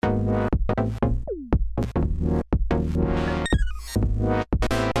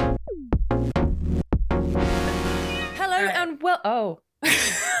Oh.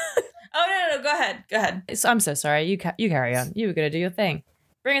 Oh, no, go ahead. I'm so sorry. You carry on. You were going to do your thing.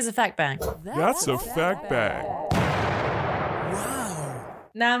 Bring us a fact bang. That's a fact bang.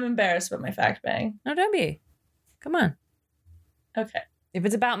 Now I'm embarrassed about my fact bang. No, don't be. Come on. Okay. If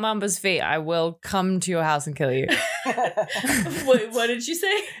it's about Mamba's feet, I will come to your house and kill you. Wait, what did you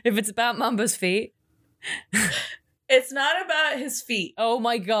say? If it's about Mamba's feet. It's not about his feet. Oh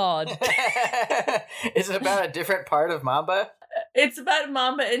my God. Is it about a different part of Mamba? It's about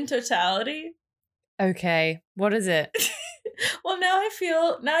Mamba in totality. Okay. What is it? Well, now I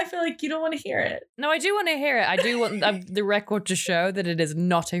feel like you don't want to hear it. No, I do want to hear it. I do want the record to show that it is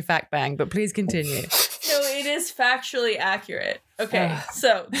not a fact bang, but please continue. So it is factually accurate. Okay,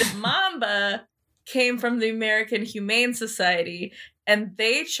 so the Mamba came from the American Humane Society, and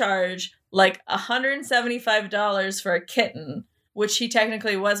they charge like $175 for a kitten, which he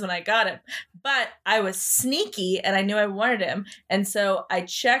technically was when I got him. But I was sneaky and I knew I wanted him. And so I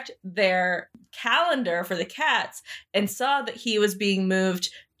checked their calendar for the cats and saw that he was being moved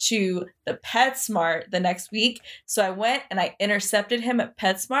to the PetSmart the next week. So I went and I intercepted him at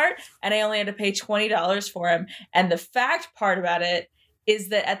PetSmart, and I only had to pay $20 for him. And the fact part about it is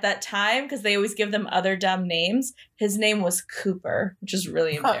that at that time, because they always give them other dumb names, his name was Cooper, which is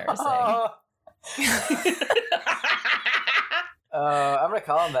really embarrassing. I'm gonna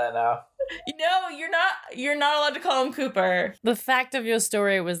call him that now. No, you're not allowed to call him Cooper. The fact of your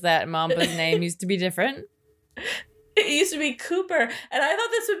story was that Mamba's name used to be different. It used to be Cooper, and I thought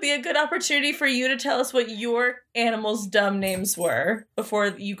this would be a good opportunity for you to tell us what your animals' dumb names were before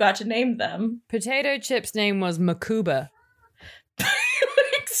you got to name them. Potato Chip's name was Makuba.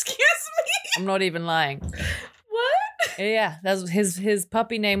 Excuse me? I'm not even lying. What? Yeah, that was his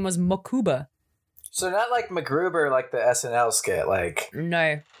puppy name was Makuba. So not like MacGruber, like the SNL skit, like...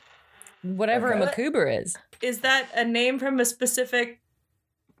 No. Whatever Okay. a Makuba is. Is that a name from a specific,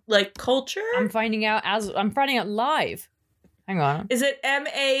 like, culture? I'm finding out live. Hang on. Is it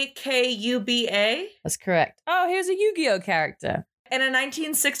Makuba? That's correct. Oh, here's a Yu-Gi-Oh character. In a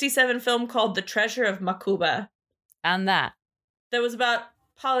 1967 film called The Treasure of Makuba And that. that was about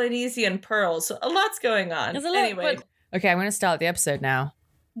Polynesian pearls. So a lot's going on. There's a lot, Anyway, but- Okay, I'm going to start the episode now.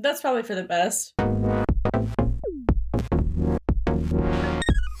 that's probably for the best.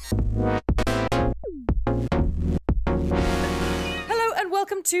 Hello and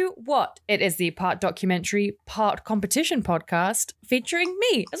welcome to What? It is the part documentary, part competition podcast featuring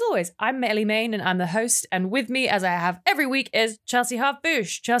me. As always, I'm Ellie Main and I'm the host. And with me, as I have every week, is Chelsea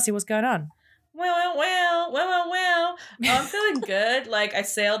Half-Bush. Chelsea, what's going on? Well. I'm feeling good. Like, I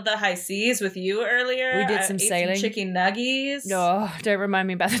sailed the high seas with you earlier. We did I some ate sailing. chicken nuggies. No, don't remind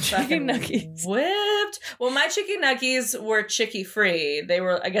me about the chicken Fucking nuggets. Whipped. Well, my chicken nuggies were chicky free. They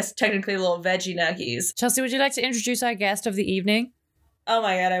were, I guess, technically little veggie nuggies. Chelsea, would you like to introduce our guest of the evening? Oh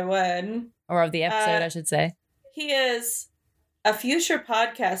my God, I would. Or of the episode, I should say. He is a future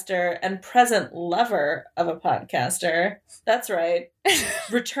podcaster and present lover of a podcaster. That's right.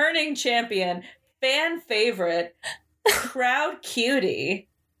 Returning champion, fan favorite, crowd cutie,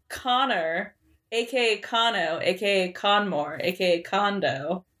 Connor, aka Kano, aka Conmore, aka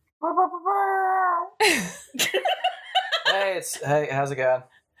Condo. Hey, how's it going?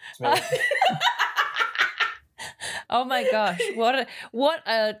 It's me. Oh my gosh, what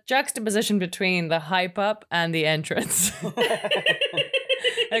a juxtaposition between the hype up and the entrance.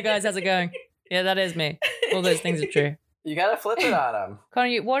 Hey guys, how's it going? Yeah, that is me. All those things are true. You gotta flip it on him.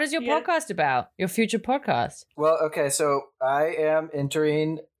 Connor, what is your Yeah. podcast about? Your future podcast? Well, okay, so I am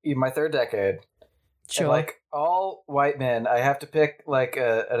entering my third decade. Sure. And like all white men, I have to pick like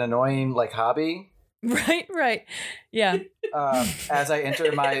an annoying like hobby Right. Yeah, as I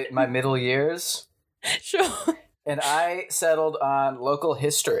enter my middle years. sure. And I settled on local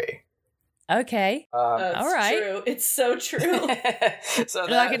history. Okay. That's all right. true. It's so true. So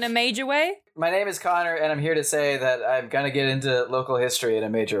Like in a major way? my name is Connor, and I'm here to say that I'm gonna get into local history in a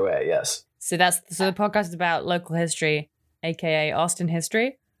major way. Yes. So the podcast is about local history, aka Austin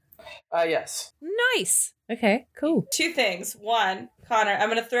history. Yes. Nice. Okay, cool. Two things. One, Connor, I'm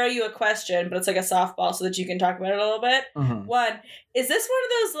going to throw you a question, but it's like a softball so that you can talk about it a little bit. Mhm. One, is this one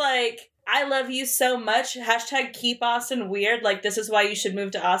of those like, I love you so much, hashtag keep Austin weird, like this is why you should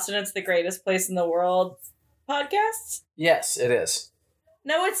move to Austin, it's the greatest place in the world podcasts? Yes, it is.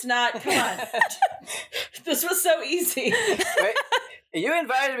 No, it's not. Come on. This was so easy. Wait, you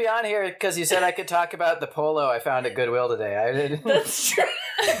invited me on here because you said I could talk about the polo I found at Goodwill today. I did. That's true.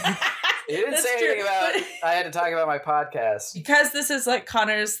 You didn't That's say true, anything about but- I had to talk about my podcast. Because this is like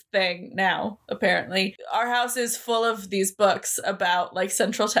Connor's thing now, apparently. Our house is full of these books about like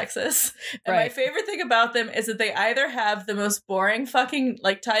Central Texas. And my Right. favorite thing about them is that they either have the most boring fucking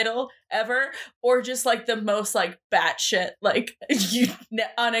like title ever or just like the most like batshit, like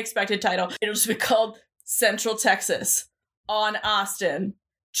unexpected title. It'll just be called Central Texas on Austin.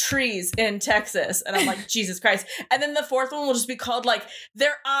 Trees in Texas. And I'm like, Jesus Christ. And then the fourth one will just be called like,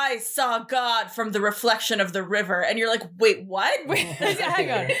 Their Eyes Saw God from the Reflection of the River. And you're like, wait, what? Hang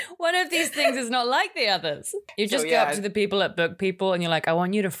on. One of these things is not like the others. You just So, go yeah, up to the people at Book People and you're like, I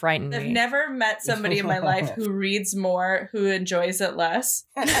want you to frighten I've me. never met somebody in my life who reads more, who enjoys it less.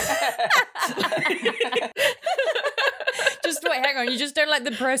 Just wait, hang on. You just don't like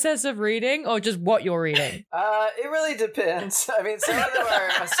the process of reading or just what you're reading? It really depends. I mean, some of them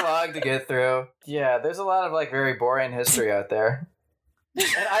are a slog to get through. Yeah, there's a lot of like very boring history out there. And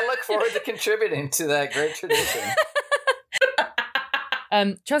I look forward to contributing to that great tradition.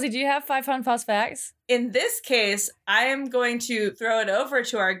 Chelsea, do you have 5 fun fast facts? In this case, I am going to throw it over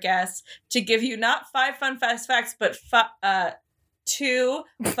to our guests to give you not 5 fun fast facts, but 2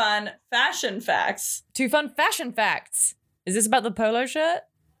 fun fashion facts. 2 fun fashion facts. Is this about the polo shirt?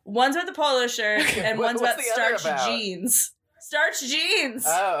 One's about the polo shirt and What- one's what's about the other starch about? jeans. Starch jeans.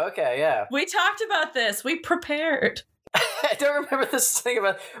 Oh, okay, yeah. We talked about this. We prepared. I don't remember this thing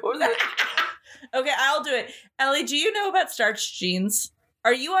about what was it? Okay, I'll do it. Ellie, do you know about starch jeans?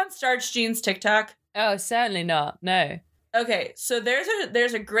 Are you on starch jeans TikTok? Oh, certainly not. No. Okay, so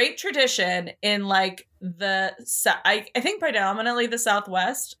there's a great tradition in like I think predominantly the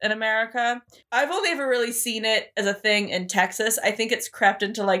Southwest in America. I've only ever really seen it as a thing in Texas. I think it's crept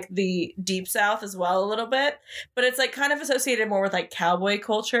into like the deep South as well a little bit, but it's like kind of associated more with like cowboy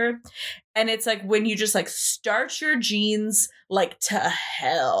culture. And it's like when you just like starch your jeans like to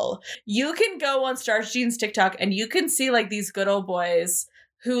hell. You can go on Starch Jeans TikTok and you can see like these good old boys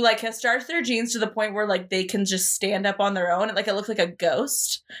who like have starched their jeans to the point where like they can just stand up on their own and like it looks like a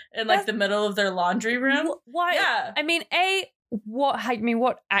ghost in like the middle of their laundry room. Why? Yeah. I mean,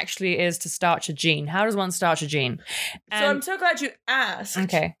 what actually is to starch a jean? How does one starch a jean? So I'm so glad you asked.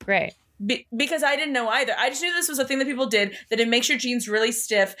 Okay, great. Because I didn't know either. I just knew this was a thing that people did, that it makes your jeans really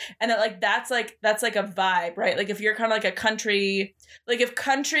stiff, and that like that's like a vibe, right? Like if you're kind of like a country, like if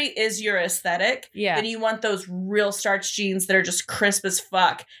country is your aesthetic, Yeah. then you want those real starch jeans that are just crisp as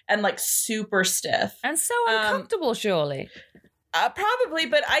fuck and like super stiff. And so uncomfortable, surely. Probably,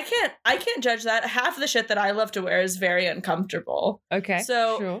 but I can't judge that. Half of the shit that I love to wear is very uncomfortable. Okay.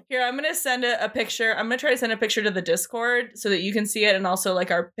 So sure. here, I'm gonna send a picture. I'm gonna try to send a picture to the Discord so that you can see it, and also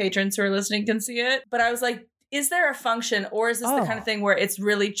like our patrons who are listening can see it. But I was like, is there a function, or is this the kind of thing where it's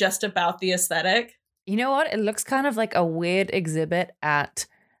really just about the aesthetic? You know what? It looks kind of like a weird exhibit at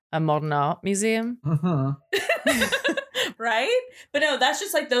a modern art museum. Right? But no, that's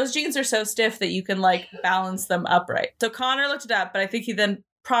just like those jeans are so stiff that you can like balance them upright. So Connor looked it up, but I think he then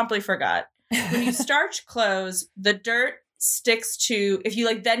promptly forgot. When you starch clothes, the dirt sticks to, if you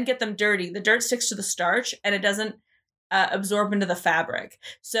like then get them dirty, the dirt sticks to the starch and it doesn't absorb into the fabric.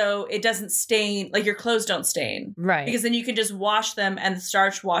 So it doesn't stain, like your clothes don't stain. Right. Because then you can just wash them and the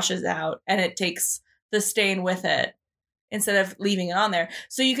starch washes out and it takes the stain with it, instead of leaving it on there.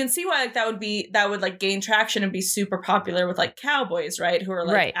 So you can see why like that would like gain traction and be super popular with like cowboys, right? Who are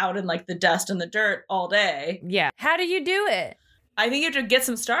like Right. out in like the dust and the dirt all day. Yeah. How do you do it? I think you have to get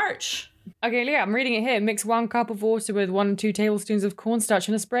some starch. Okay, yeah, I'm reading it here. Mix 1 cup of water with 1 and 2 tablespoons of cornstarch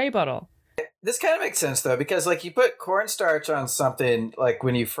in a spray bottle. This kind of makes sense though, because like you put cornstarch on something like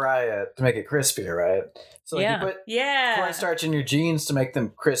when you fry it to make it crispier, right? So like Yeah. you put Yeah. cornstarch in your jeans to make them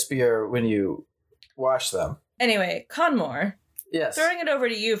crispier when you wash them. Anyway, Conmore, Yes. throwing it over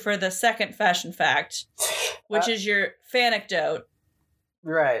to you for the second fashion fact, which is your fanecdote.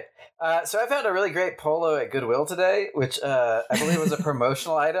 Right. So I found a really great polo at Goodwill today, which I believe was a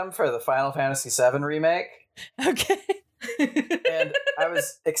promotional item for the Final Fantasy VII remake. Okay. And I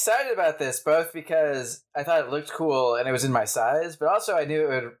was excited about this, both because I thought it looked cool and it was in my size, but also I knew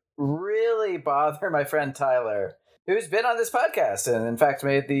it would really bother my friend Tyler, who's been on this podcast and in fact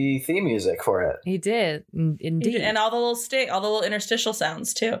made the theme music for it. He did. Indeed. And all the little interstitial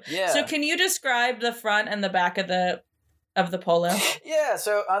sounds too. Yeah. So can you describe the front and the back of the polo? Yeah,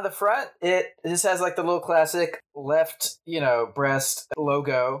 so on the front, it just has like the little classic left, breast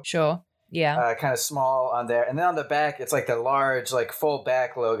logo. Sure. Yeah. Kind of small on there. And then on the back, it's like the large, like full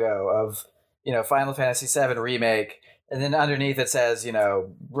back logo of, Final Fantasy VII Remake. And then underneath it says,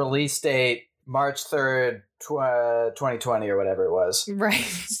 release date March 3rd, 2020 or whatever it was. Right.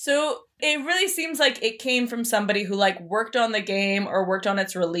 So It really seems like it came from somebody who like worked on the game or worked on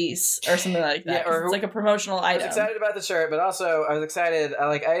its release or something like that. Yeah, or it's like a promotional I item. was excited about the shirt, but also I was excited.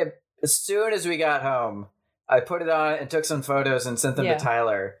 As soon as we got home, I put it on and took some photos and sent them Yeah. to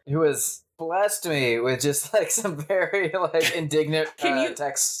Tyler, who has blessed me with just like some very like indignant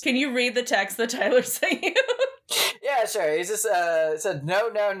texts. Can you read the text that Tyler sent you? Yeah, sure. He just said, no,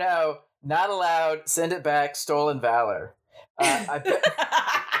 not allowed. Send it back. Stolen valor.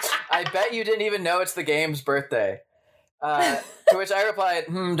 I bet you didn't even know it's the game's birthday. To which I replied,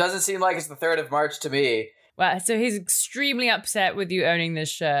 doesn't seem like it's the 3rd of March to me. Wow, so he's extremely upset with you owning this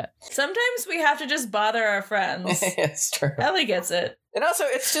shirt. Sometimes we have to just bother our friends. It's true. Ellie gets it. And also,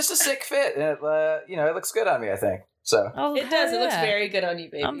 it's just a sick fit. And it looks good on me, I think. So Oh, It does. hell It looks yeah. very good on you,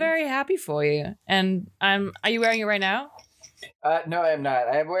 baby. I'm very happy for you. And are you wearing it right now? no, I'm not.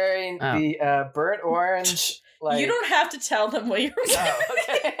 I'm wearing the burnt orange. Like, You don't have to tell them what you're wearing. Oh,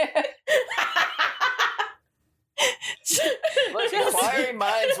 okay. Look, inquiring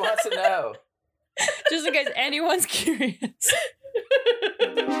minds want to know. Just in case anyone's curious.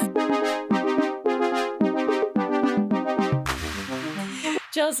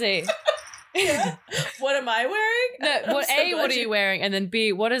 Chelsea. What am I wearing? No, what are you wearing? And then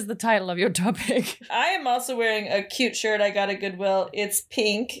B, what is the title of your topic? I am also wearing a cute shirt I got at Goodwill. It's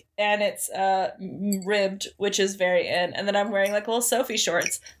pink and it's ribbed, which is very in. And then I'm wearing like little Sophie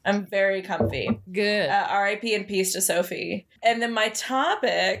shorts. I'm very comfy. Good. R.I.P. and peace to Sophie. And then my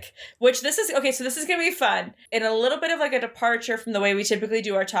topic, which this is going to be fun. In a little bit of like a departure from the way we typically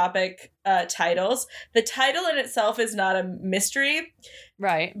do our topic titles. The title in itself is not a mystery,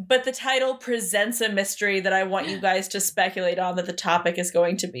 Right. but the title presents a mystery that I want you guys to speculate on that the topic is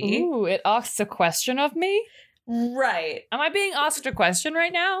going to be. Ooh, it asks a question of me? Right. Am I being asked a question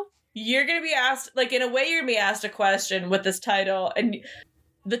right now? You're going to be asked, like, in a way, you're going to be asked a question with this title. And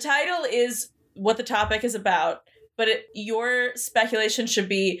the title is what the topic is about, but your speculation should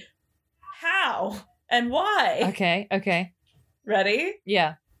be how and why. Okay. Ready?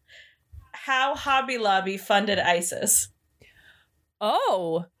 Yeah. How Hobby Lobby funded ISIS.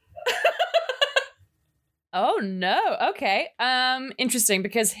 Oh. Oh no. Okay. Interesting,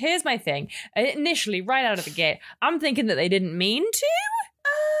 because here's my thing. Initially, right out of the gate, I'm thinking that they didn't mean to,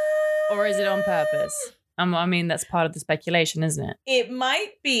 or is it on purpose? I mean, that's part of the speculation, isn't it? It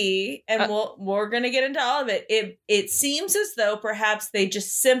might be, and we're going to get into all of it. It seems as though perhaps they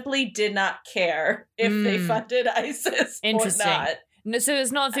just simply did not care if they funded ISIS Interesting. or not. No, so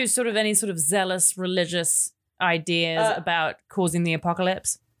it's not through sort of any sort of zealous religious ideas about causing the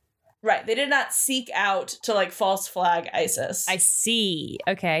apocalypse? Right. They did not seek out to like false flag ISIS. I see.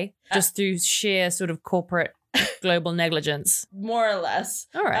 Okay. Just through sheer sort of corporate global negligence. More or less.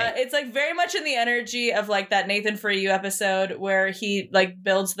 All right. It's like very much in the energy of like that Nathan For You episode where he like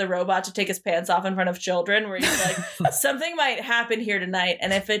builds the robot to take his pants off in front of children, where he's like, something might happen here tonight.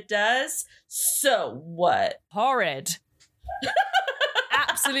 And if it does, so what? Horrid.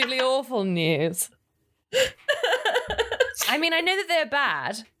 Absolutely awful news. I mean, I know that they're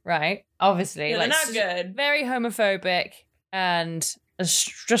bad, right? Obviously. Yeah, they're not good. Very homophobic and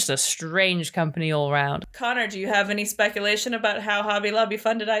just a strange company all around. Connor, do you have any speculation about how Hobby Lobby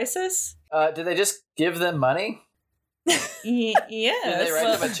funded ISIS? Did they just give them money? Yes. Did they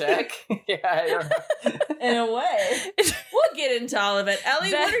write them a check? Yeah, I don't know. In a way. We'll get into all of it.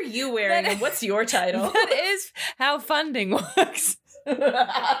 Ellie, what are you wearing and what's your title? That is how funding works.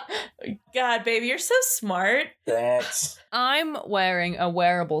 God, baby, you're so smart. Thanks. I'm wearing a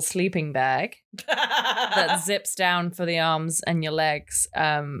wearable sleeping bag that zips down for the arms and your legs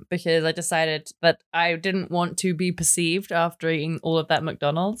because I decided that I didn't want to be perceived after eating all of that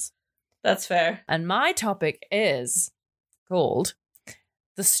McDonald's. That's fair. And my topic is called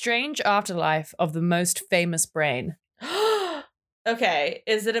The Strange Afterlife of the Most Famous Brain. Okay,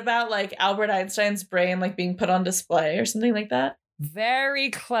 is it about like Albert Einstein's brain like being put on display or something like that? Very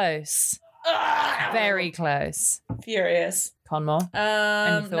close. Very close. Furious. Conmore.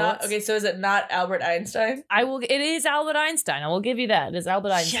 Any thoughts? Okay, so is it not Albert Einstein? It is Albert Einstein. I will give you that. It is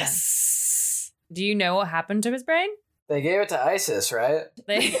Albert Einstein. Yes. Do you know what happened to his brain? They gave it to ISIS, right?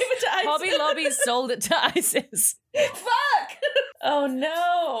 They Give it to ISIS. Hobby Lobby sold it to ISIS. Fuck! Oh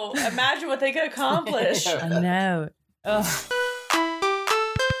no! Imagine what they could accomplish. I know. Ugh.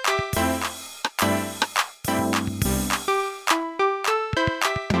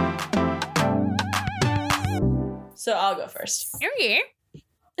 So I'll go first. Okay.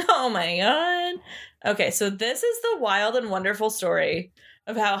 Oh my god. Okay, so this is the wild and wonderful story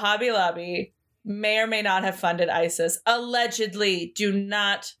of how Hobby Lobby may or may not have funded ISIS. Allegedly. Do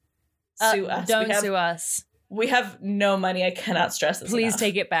not sue us. Don't sue us. We have no money. I cannot stress this Please enough.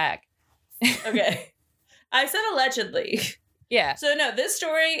 take it back. Okay. I said allegedly. Yeah. So no, this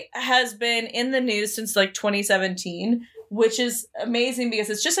story has been in the news since like 2017, which is amazing because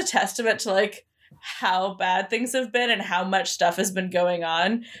it's just a testament to like how bad things have been and how much stuff has been going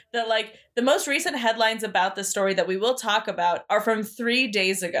on. That like the most recent headlines about this story that we will talk about are from 3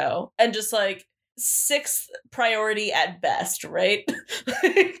 days ago and just like 6th priority at best, right?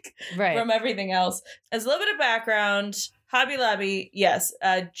 Like, Right. From everything else. As a little bit of background, Hobby Lobby, yes,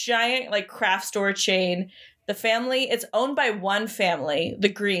 a giant like craft store chain. The family, it's owned by one family, the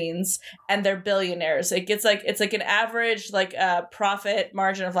Greens, and they're billionaires. It's like an average like profit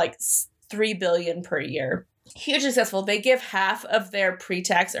margin of like 3 billion per year. Hugely successful. They give half of their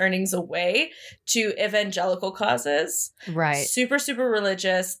pre-tax earnings away to evangelical causes. Right. Super, super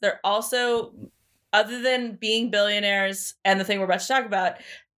religious. They're also, other than being billionaires and the thing we're about to talk about,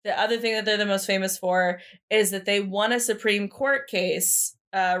 the other thing that they're the most famous for is that they won a Supreme Court case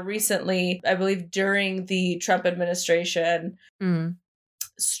recently, I believe during the Trump administration,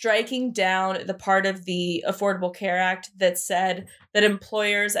 striking down the part of the Affordable Care Act that said that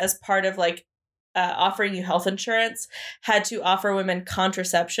employers, as part of like offering you health insurance, had to offer women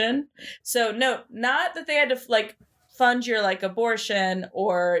contraception. So no, not that they had to like fund your like abortion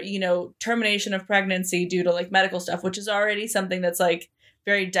or, you know, termination of pregnancy due to like medical stuff, which is already something that's like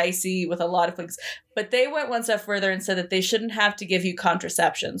very dicey with a lot of things. But they went one step further and said that they shouldn't have to give you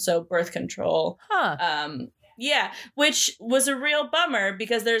contraception, so birth control. Yeah, which was a real bummer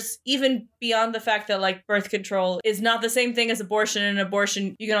because there's even beyond the fact that like birth control is not the same thing as abortion, and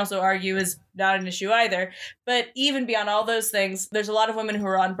abortion you can also argue is not an issue either. But even beyond all those things, there's a lot of women who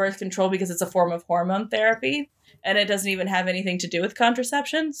are on birth control because it's a form of hormone therapy. And it doesn't even have anything to do with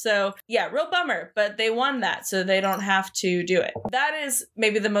contraception. So yeah, real bummer, but they won that, so they don't have to do it. That is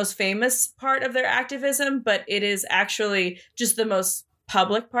maybe the most famous part of their activism, but it is actually just the most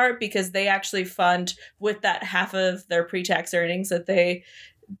public part because they actually fund with that half of their pre-tax earnings that they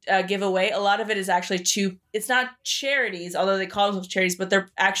give away. A lot of it is actually it's not charities, although they call themselves charities, but they're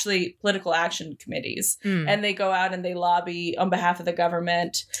actually political action committees. And they go out and they lobby on behalf of the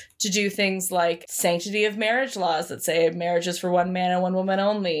government to do things like sanctity of marriage laws that say marriage is for one man and one woman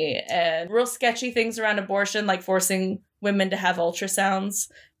only, and real sketchy things around abortion, like forcing women to have ultrasounds,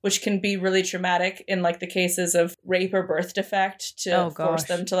 which can be really traumatic in like the cases of rape or birth defect, to force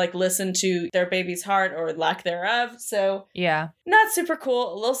them to like listen to their baby's heart or lack thereof. So yeah, not super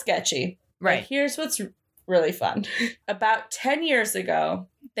cool, a little sketchy. Right. But here's what's really fun. About 10 years ago,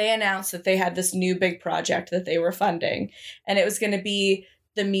 they announced that they had this new big project that they were funding, and it was going to be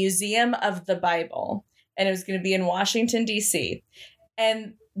the Museum of the Bible, and it was going to be in Washington, D.C.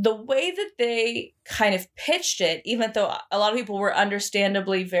 And the way that they kind of pitched it, even though a lot of people were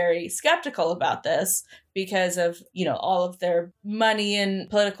understandably very skeptical about this because of, you know, all of their money and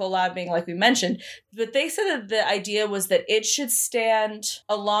political lobbying, like we mentioned, but they said that the idea was that it should stand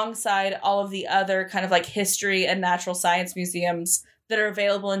alongside all of the other kind of like history and natural science museums that are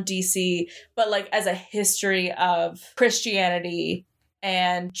available in DC, but like as a history of Christianity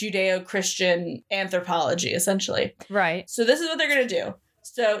and Judeo-Christian anthropology, essentially. Right. So this is what they're going to do.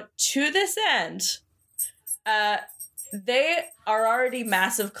 So to this end, they are already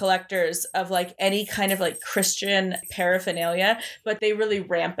massive collectors of like any kind of like Christian paraphernalia, but they really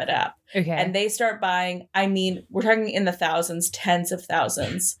ramp it up. Okay. And they start buying, I mean, we're talking in the thousands, tens of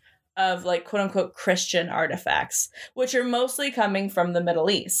thousands of like quote unquote Christian artifacts, which are mostly coming from the Middle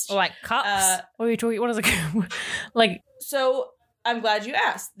East. Like cups? What are you talking? What is it? Like, so I'm glad you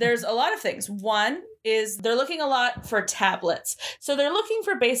asked. There's a lot of things. One is they're looking a lot for tablets. So they're looking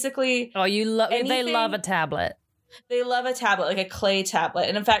for basically they love a tablet. They love a tablet, like a clay tablet.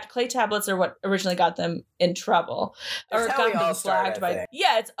 And in fact, clay tablets are what originally got them in trouble. That's or how we got all them start, flagged I by think.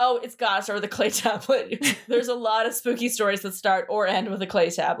 Yeah, it's gotta start with a clay tablet. There's a lot of spooky stories that start or end with a clay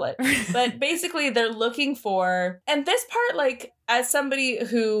tablet. But basically they're looking for, and this part, like, as somebody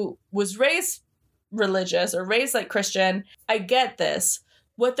who was raised religious or raised like Christian, I get this.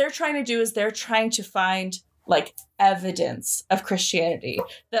 What they're trying to do is they're trying to find like evidence of Christianity,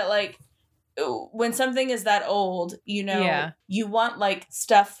 that like when something is that old, you know, you want like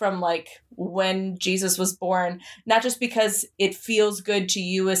stuff from like when Jesus was born, not just because it feels good to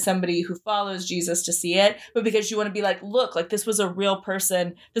you as somebody who follows Jesus to see it, but because you want to be like, look, like this was a real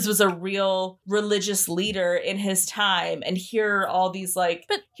person. This was a real religious leader in his time. And here are all these like,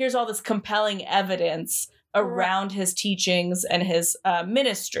 here's all this compelling evidence around his teachings and his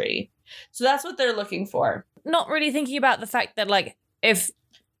ministry. So that's what they're looking for. Not really thinking about the fact that like if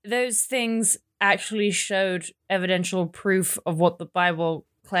those things actually showed evidential proof of what the Bible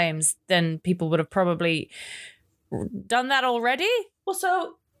claims, then people would have probably done that already. Well,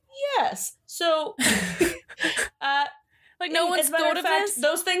 so Yes. So, Like no one's as a matter thought of fact, this.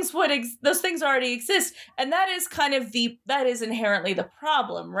 those things already exist, and that is that is inherently the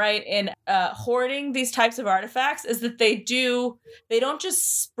problem, right? In hoarding these types of artifacts is that they don't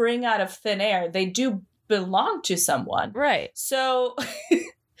just spring out of thin air. They do belong to someone, Right. So.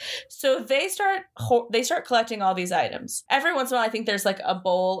 So they start collecting all these items. Every once in a while, I think there's like a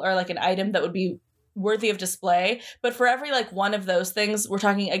bowl or like an item that would be worthy of display. But for every like one of those things, we're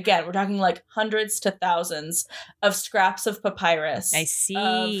talking like hundreds to thousands of scraps of papyrus. I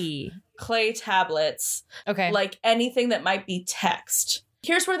see. Of clay tablets. Okay. Like anything that might be text.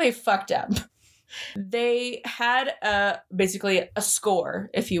 Here's where they fucked up. They had basically a score,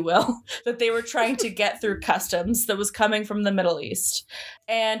 if you will, that they were trying to get through customs that was coming from the Middle East.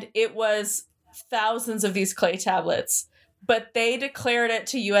 And it was thousands of these clay tablets. But they declared it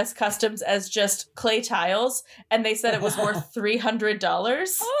to U.S. Customs as just clay tiles, and they said it was worth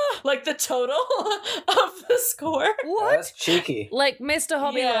 $300, like the total of the score. What? That's cheeky. Like Mr.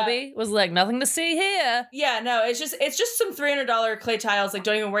 Hobby Yeah. Lobby was like, nothing to see here. Yeah, no, it's just some $300 clay tiles. Like,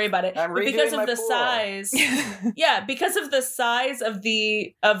 don't even worry about it. I'm But because redoing my of the pool. size, yeah, because of the size of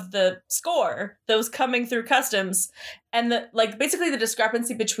the score that was coming through customs, and basically the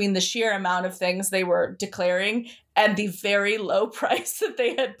discrepancy between the sheer amount of things they were declaring and the very low price that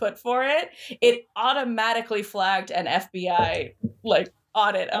they had put for it, it automatically flagged an FBI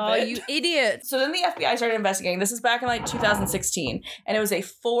audit of it. Oh, you idiot. So then the FBI started investigating. This is back in 2016, and it was a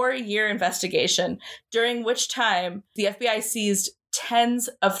 4-year investigation, during which time the FBI seized tens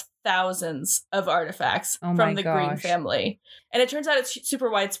of thousands of artifacts Oh my from the Green gosh. family. And it turns out it's super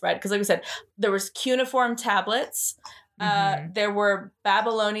widespread because, like we said, there was cuneiform tablets, there were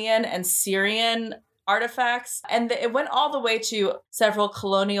Babylonian and Syrian artifacts, and it went all the way to several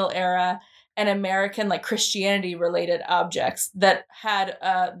colonial era and American Christianity related objects that had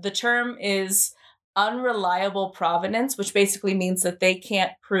the term is unreliable provenance, which basically means that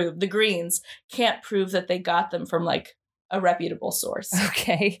the Greens can't prove that they got them from a reputable source.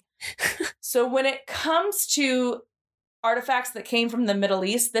 Okay. So when it comes to artifacts that came from the Middle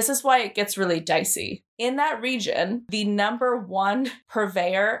East, this is why it gets really dicey. In that region, the number one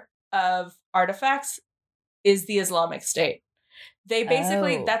purveyor of artifacts is the Islamic State. They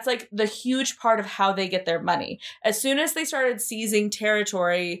basically, that's the huge part of how they get their money. As soon as they started seizing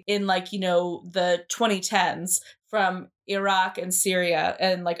territory in the 2010s from Iraq and Syria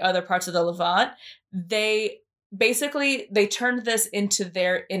and other parts of the Levant, they turned this into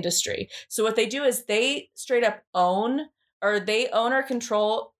their industry. So what they do is they straight up own or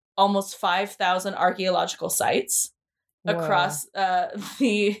control almost 5,000 archaeological sites across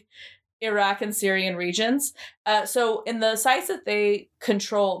the Iraq and Syrian regions. So in the sites that they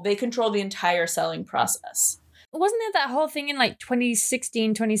control the entire selling process. Wasn't there that whole thing in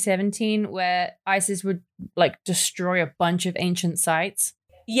 2016, 2017 where ISIS would destroy a bunch of ancient sites?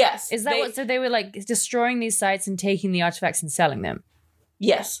 Yes. Is that so they were destroying these sites and taking the artifacts and selling them?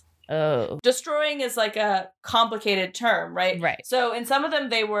 Yes. Oh. Destroying is a complicated term, right? Right. So in some of them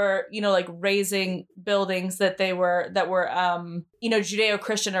they were, razing buildings that were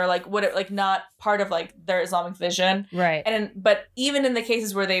Judeo-Christian or not part of their Islamic vision. Right. But even in the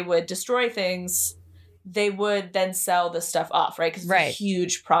cases where they would destroy things, they would then sell the stuff off, right? Because it's a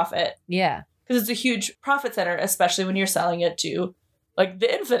huge profit. Yeah. Because it's a huge profit center, especially when you're selling it to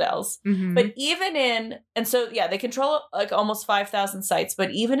the infidels. Mm-hmm. But they control almost 5,000 sites, but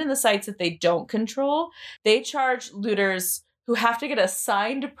even in the sites that they don't control, they charge looters who have to get a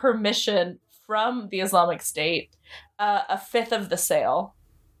signed permission from the Islamic State a fifth of the sale.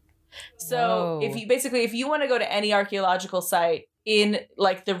 So if you want to go to any archaeological site in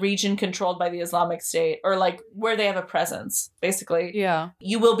the region controlled by the Islamic State or where they have a presence, basically,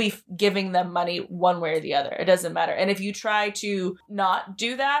 you will be giving them money one way or the other. It doesn't matter. And if you try to not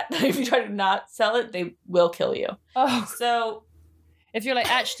do that, if you try to not sell it, they will kill you. Oh. So if you're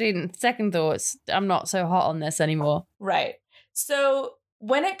actually, second thoughts, I'm not so hot on this anymore. Right. So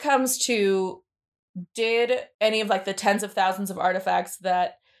when it comes to, did any of the tens of thousands of artifacts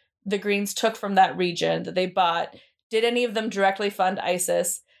that the Greens took from that region that they bought, did any of them directly fund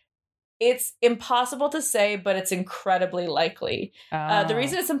ISIS? It's impossible to say, but it's incredibly likely. The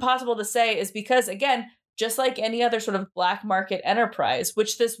reason it's impossible to say is because, again, just like any other sort of black market enterprise,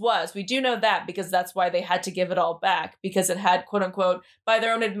 which this was, we do know that because that's why they had to give it all back, because it had, quote unquote, by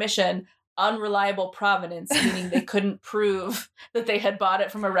their own admission, unreliable provenance, meaning they couldn't prove that they had bought it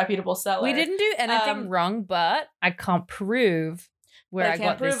from a reputable seller. We didn't do anything wrong, but I can't prove where I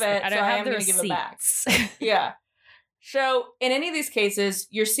got this. I don't have the receipts. Give it back. Yeah. So in any of these cases,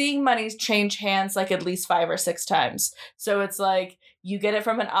 you're seeing money change hands at least 5 or 6 times. So it's you get it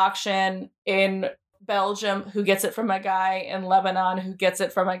from an auction in Belgium who gets it from a guy in Lebanon who gets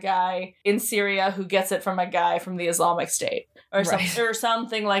it from a guy in Syria who gets it from a guy from the Islamic State or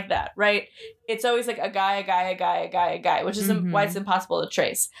something like that, right? It's always like a guy, which is why it's impossible to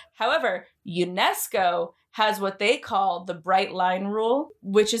trace. However, UNESCO has what they call the Bright Line Rule,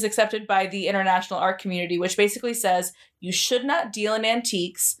 which is accepted by the international art community, which basically says you should not deal in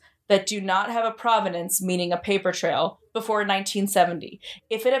antiques that do not have a provenance, meaning a paper trail, before 1970.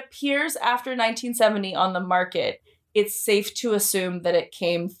 If it appears after 1970 on the market, it's safe to assume that it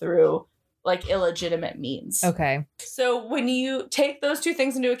came through like illegitimate means. Okay. So when you take those two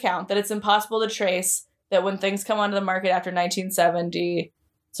things into account, that it's impossible to trace, that when things come onto the market after 1970,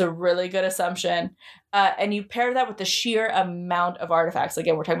 it's a really good assumption. And you pair that with the sheer amount of artifacts.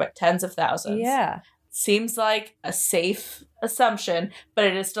 Again, we're talking about tens of thousands. Yeah. Seems like a safe assumption, but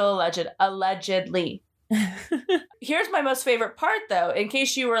it is still allegedly. Here's my most favorite part, though, in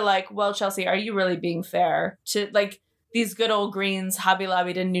case you were like, well, Chelsea, are you really being fair to like these good old Greens? Hobby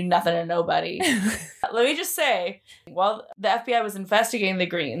Lobby didn't do nothing to nobody. Let me just say, while the FBI was investigating the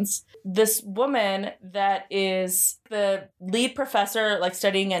Greens, this woman that is the lead professor, like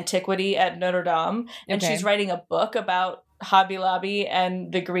studying antiquity at Notre Dame, and she's writing a book about Hobby Lobby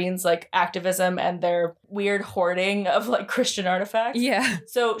and the Greens like activism and their weird hoarding of like Christian artifacts. Yeah.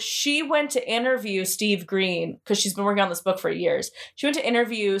 So she went to interview Steve Green because she's been working on this book for years. She went to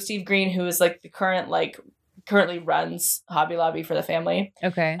interview Steve Green, who is like the currently runs Hobby Lobby for the family.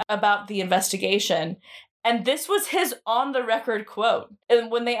 Okay. About the investigation. And this was his on the record quote. And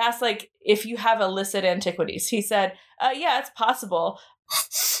when they asked like if you have illicit antiquities, he said, yeah, it's possible.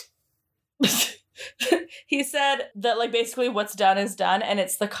 He said that like basically what's done is done and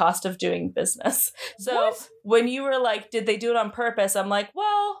it's the cost of doing business. So when you were like, did they do it on purpose? I'm like,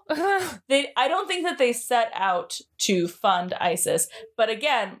 well, I don't think that they set out to fund ISIS. But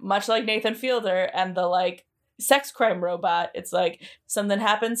again, much like Nathan Fielder and the like sex crime robot, it's like something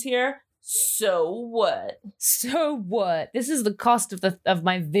happens here. So what? So what? This is the cost of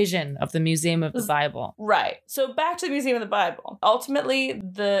my vision of the Museum of the Bible. Right. So back to the Museum of the Bible. Ultimately,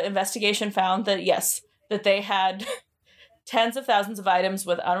 the investigation found that, yes, that they had tens of thousands of items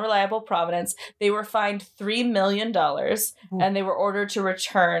with unreliable provenance. They were fined $3 million and they were ordered to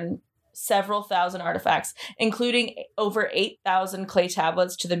return several thousand artifacts, including over 8,000 clay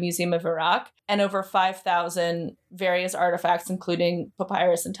tablets to the Museum of Iraq and over 5,000 various artifacts, including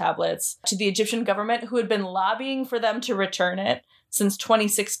papyrus and tablets, to the Egyptian government, who had been lobbying for them to return it since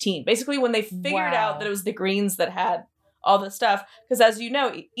 2016. Basically, when they figured out that it was the Greens that had all this stuff, because as you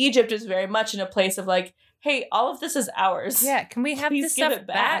know, Egypt is very much in a place of like, hey, all of this is ours. Yeah, can we have Please this give stuff it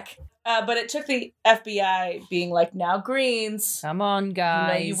back? But it took the FBI being like, now Greens, come on,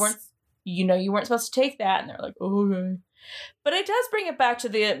 guys. You weren't supposed to take that. And they're like, okay. But it does bring it back to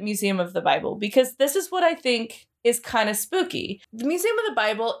the Museum of the Bible, because this is what I think is kind of spooky. The Museum of the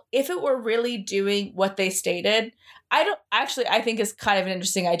Bible, if it were really doing what they stated, I think is kind of an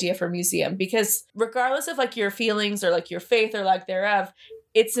interesting idea for a museum, because regardless of like your feelings or like your faith or lack thereof,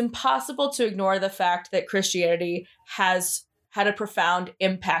 it's impossible to ignore the fact that Christianity has had a profound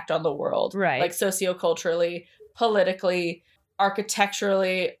impact on the world. Right. Like socioculturally, politically,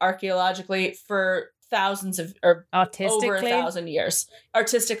 architecturally, archaeologically, for thousands of, or over 1,000 years.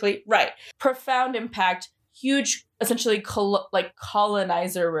 Artistically, right. Profound impact, huge, essentially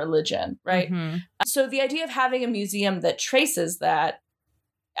colonizer religion, right? Mm-hmm. So the idea of having a museum that traces that,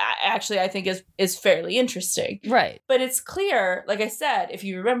 actually, I think is fairly interesting. Right. But it's clear, like I said, if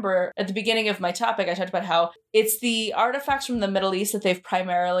you remember at the beginning of my topic, I talked about how it's the artifacts from the Middle East that they've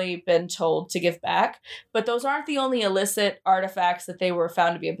primarily been told to give back. But those aren't the only illicit artifacts that they were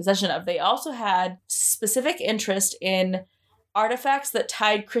found to be in possession of. They also had specific interest in artifacts that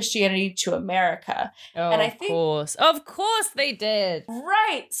tied Christianity to America. Oh, and I think, of course they did.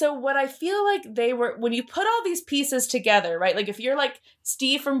 Right. So what I feel like they were, when you put all these pieces together, right? Like if you're like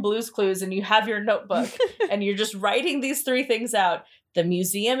Steve from Blue's Clues and you have your notebook and you're just writing these three things out, the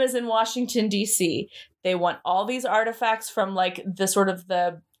museum is in Washington, D.C. They want all these artifacts from like the sort of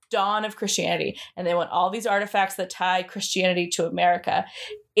the dawn of Christianity, and they want all these artifacts that tie Christianity to America.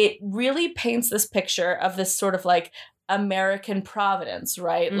 It really paints this picture of this sort of like American providence,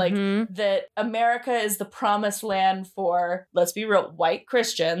 right? Mm-hmm. Like that America is the promised land for, let's be real, white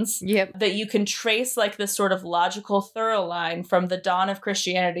Christians. Yep. That you can trace like this sort of logical thorough line from the dawn of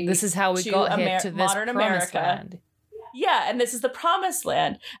Christianity. This is how we got here to this modern America. Land. Yeah, and this is the promised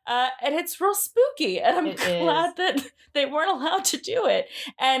land. And it's real spooky. And I'm glad that they weren't allowed to do it.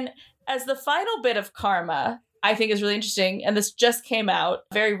 And as the final bit of karma, I think is really interesting, and this just came out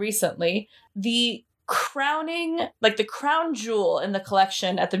very recently, the crowning, like the crown jewel in the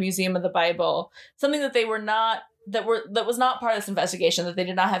collection at the Museum of the Bible, something that they were not, that was not part of this investigation, that they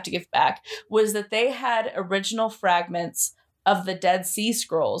did not have to give back, was that they had original fragments of the Dead Sea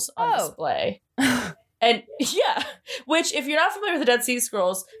Scrolls on display. And yeah, which if you're not familiar with the Dead Sea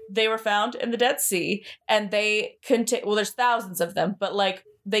Scrolls, they were found in the Dead Sea, and they contain, well, there's thousands of them, but like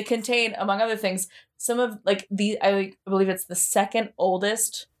they contain, among other things, some of like I believe it's the second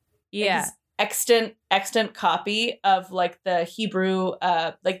oldest extant copy of like the Hebrew,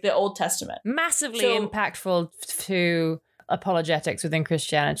 like the Old Testament. Massively impactful to apologetics within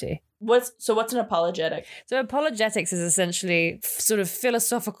Christianity. What's an apologetic? So apologetics is essentially sort of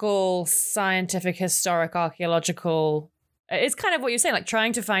philosophical, scientific, historic, archaeological. It's kind of what you're saying, like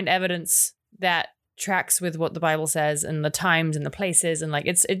trying to find evidence that tracks with what the Bible says and the times and the places, and like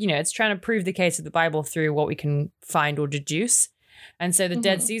it's trying to prove the case of the Bible through what we can find or deduce. And so the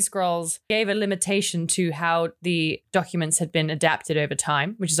Dead Sea Scrolls gave a limitation to how the documents had been adapted over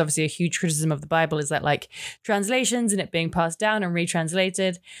time, which is obviously a huge criticism of the Bible, is that like translations and it being passed down and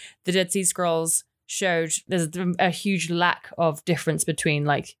retranslated. The Dead Sea Scrolls showed there's a huge lack of difference between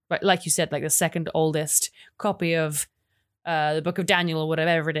like you said, like the second oldest copy of the Book of Daniel or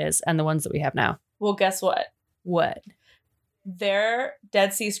whatever it is and the ones that we have now. Well, guess what? What? Their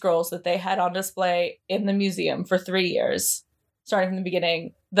Dead Sea Scrolls that they had on display in the museum for 3 years, starting from the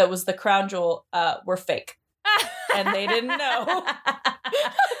beginning, that was the crown jewel, were fake. And they didn't know.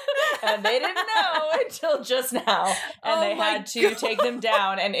 And they didn't know until just now. And they had to take them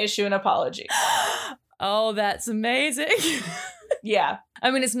down and issue an apology. Oh, that's amazing. Yeah. I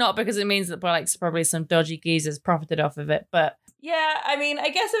mean, it's not, because it means that like probably some dodgy geezers profited off of it, but yeah, I mean, I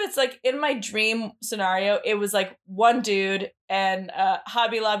guess if it's like in my dream scenario, it was like one dude and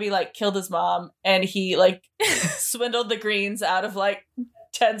Hobby Lobby like killed his mom and he like swindled the Greens out of like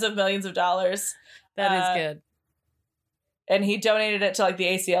tens of millions of dollars. That is good. And he donated it to like the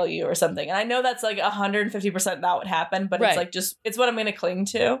ACLU or something. And I know that's like 150% not what happened, but it's like it's what I'm going to cling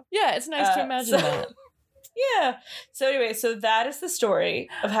to. Yeah, it's nice to imagine that. Yeah. So anyway, so that is the story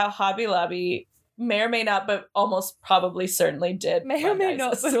of how Hobby Lobby may or may not, but almost probably certainly did. May or may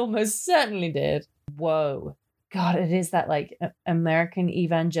not, but almost certainly did. Whoa. God, it is that like American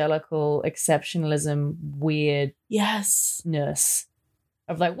evangelical exceptionalism weirdness. Yes.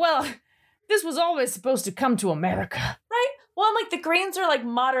 Of like, well, this was always supposed to come to America. Right? Well, and like the Greens are like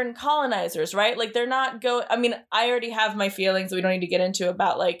modern colonizers, right? Like they're not I mean, I already have my feelings that we don't need to get into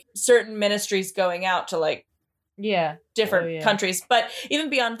about like certain ministries going out to like different countries. But even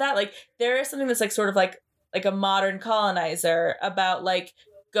beyond that, like there is something that's like sort of like a modern colonizer about like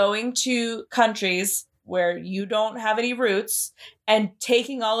going to countries where you don't have any roots and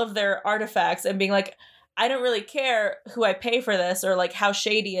taking all of their artifacts and being like, I don't really care who I pay for this or like how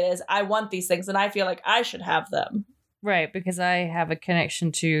shady it is. I want these things and I feel like I should have them. Right, because I have a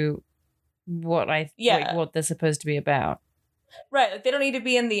connection to what like, what they're supposed to be about. Right, like they don't need to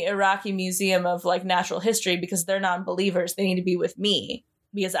be in the Iraqi Museum of like Natural History because they're non-believers. They need to be with me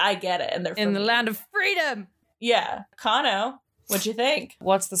because I get it and they're in the land of freedom. Yeah. Kano, what'd you think?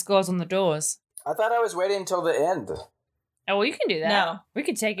 What's the scores on the doors? I thought I was waiting until the end. Oh, well, you can do that. No. We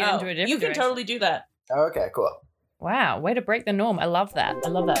could take it into a different You can direction. totally do that. Oh, okay, cool. Wow, way to break the norm. I love that. I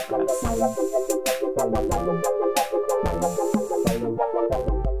love that for us.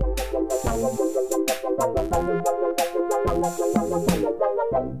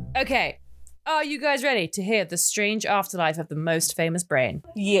 Okay. Are you guys ready to hear the strange afterlife of the most famous brain?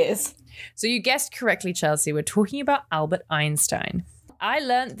 Yes. So you guessed correctly, Chelsea. We're talking about Albert Einstein. I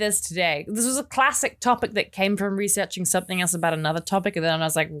learned this today. This was a classic topic that came from researching something else about another topic. And then I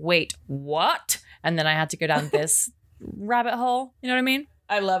was like, wait, what? And then I had to go down this rabbit hole. You know what I mean?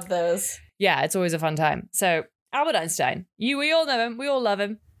 I love those. Yeah, it's always a fun time. So Albert Einstein, we all know him. We all love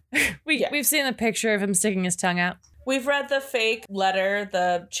him. We've seen the picture of him sticking his tongue out. We've read the fake letter,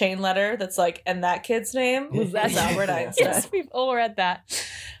 the chain letter that's like, and that kid's name was Albert Einstein. Yes, we've all read that.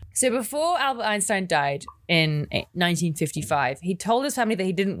 So before Albert Einstein died in 1955, he told his family that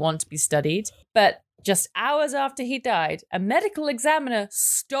he didn't want to be studied. But just hours after he died, a medical examiner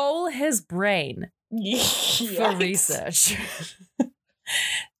stole his brain for research.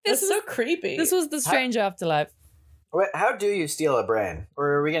 That's so creepy. This was the strange afterlife. Wait, how do you steal a brain? Or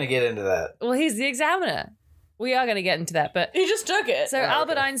are we going to get into that? Well, he's the examiner. We are going to get into that, but he just took it. So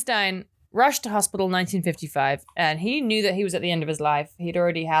Albert Einstein rushed to hospital in 1955, and he knew that he was at the end of his life. He'd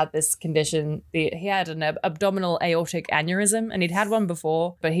already had this condition. He had an abdominal aortic aneurysm, and he'd had one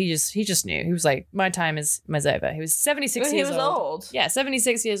before, but he just knew. He was like, my time is over. He was 76 years old. He was old. Yeah,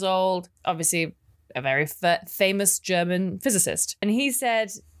 76 years old. Obviously, a very famous German physicist. And he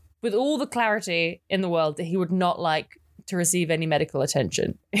said with all the clarity in the world that he would not like to receive any medical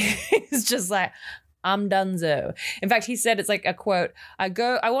attention. He's just like, I'm donezo. In fact, he said, it's like a quote, I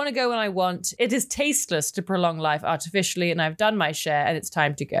want to go when I want. It is tasteless to prolong life artificially, and I've done my share, and it's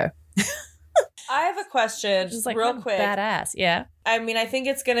time to go. I have a question, Just like real quick. badass, yeah. I mean, I think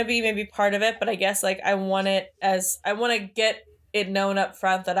it's gonna be maybe part of it, but I guess like I want to get it known up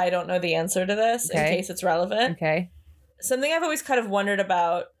front that I don't know the answer to this in Okay. case it's relevant. Okay. Something I've always kind of wondered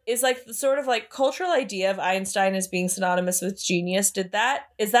about is like the sort of like cultural idea of Einstein as being synonymous with genius. Is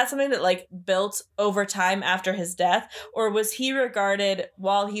that something that like built over time after his death, or was he regarded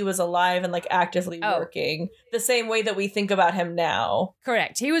while he was alive and like actively working the same way that we think about him now?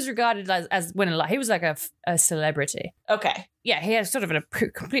 Correct. He was regarded as when alive. He was like a celebrity. Okay. Yeah, he has sort of a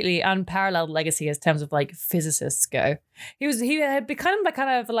completely unparalleled legacy as terms of like physicists go. He had become like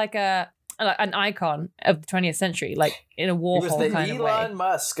an icon of the 20th century, like in a He Warhol was the kind of way. Elon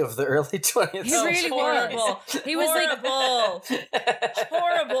Musk of the early 20th He century. really horrible. was. He was horrible.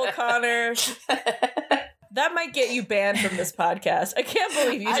 Horrible, Connor. That might get you banned from this podcast. I can't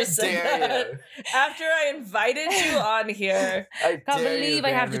believe you just said that. After I invited you on here. I Can't dare you believe to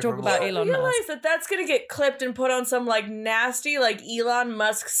I ban have to me talk from about work. Elon I realize Musk. that's going to get clipped and put on some like nasty like Elon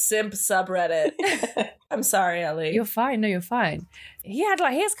Musk simp subreddit. I'm sorry, Ellie. You're fine. No, you're fine. He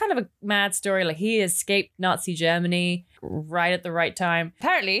has kind of a mad story. Like he escaped Nazi Germany right at the right time.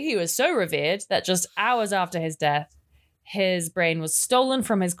 Apparently, he was so revered that just hours after his death, his brain was stolen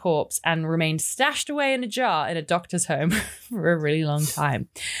from his corpse and remained stashed away in a jar in a doctor's home for a really long time.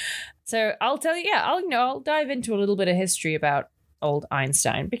 So I'll tell you, I'll dive into a little bit of history about old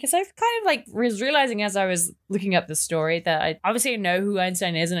Einstein, because I've kind of like was realizing as I was looking up the story that I obviously know who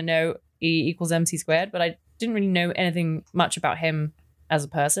Einstein is and I know E equals MC squared, but I didn't really know anything much about him as a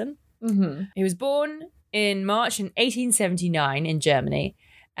person. Mm-hmm. He was born in March in 1879 in Germany.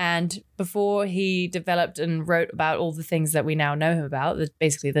 And before he developed and wrote about all the things that we now know him about,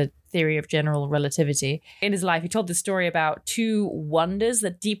 basically the theory of general relativity, in his life, he told the story about two wonders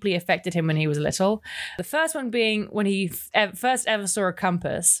that deeply affected him when he was little. The first one being when he first ever saw a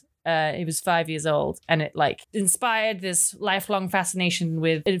compass. He was 5 years old, and it like inspired this lifelong fascination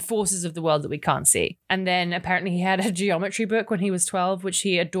with forces of the world that we can't see. And then apparently he had a geometry book when he was 12, which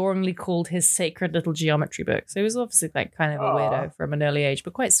he adoringly called his sacred little geometry book. So he was obviously like kind of a weirdo from an early age,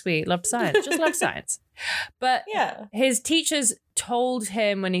 but quite sweet. Loved science, just loved science. But Yeah. his teachers told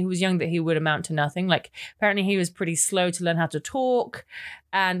him when he was young that he would amount to nothing. Like apparently he was pretty slow to learn how to talk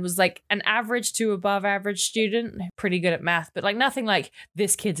and was like an average to above average student, pretty good at math, but like nothing like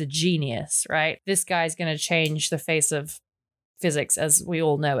this kid's a genius, right? This guy's going to change the face of physics as we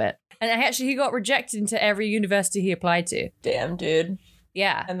all know it. And actually he got rejected into every university he applied to. Damn, dude.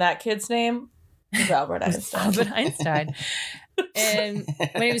 Yeah. And that kid's name is Albert Einstein. Albert Einstein. And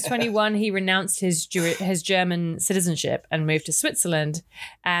when he was 21, he renounced his German citizenship and moved to Switzerland.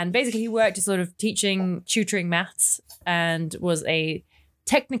 And basically, he worked as sort of tutoring maths, and was a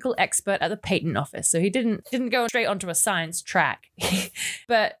technical expert at the patent office. So he didn't go straight onto a science track,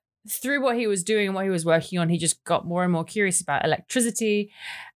 but through what he was doing and what he was working on, he just got more and more curious about electricity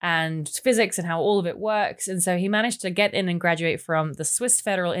and physics and how all of it works. And so he managed to get in and graduate from the Swiss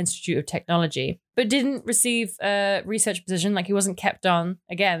Federal Institute of Technology, but didn't receive a research position. Like he wasn't kept on.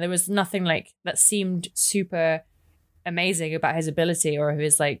 Again, there was nothing like that seemed super amazing about his ability or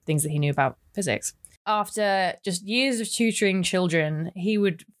his like things that he knew about physics. After just years of tutoring children, he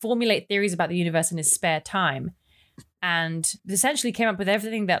would formulate theories about the universe in his spare time, and essentially came up with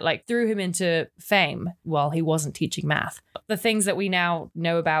everything that like threw him into fame while he wasn't teaching math. The things that we now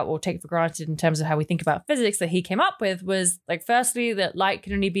know about or take for granted in terms of how we think about physics that he came up with was like, firstly, that light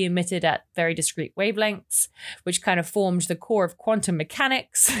can only be emitted at very discrete wavelengths, which kind of formed the core of quantum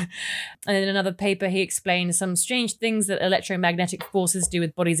mechanics. And in another paper, he explained some strange things that electromagnetic forces do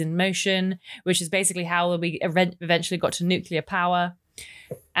with bodies in motion, which is basically how we eventually got to nuclear power.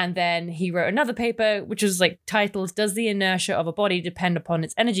 And then he wrote another paper, which was like titled, "Does the inertia of a body depend upon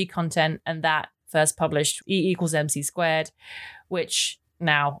its energy content?" And that first published E equals MC squared, which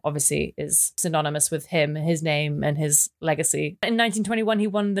now obviously is synonymous with him, his name and his legacy. In 1921, he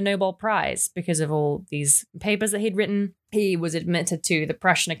won the Nobel Prize because of all these papers that he'd written. He was admitted to the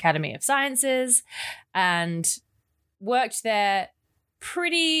Prussian Academy of Sciences and worked there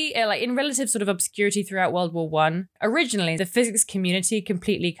pretty like in relative sort of obscurity throughout World War I. Originally, the physics community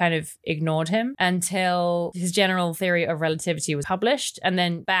completely kind of ignored him until his general theory of relativity was published. And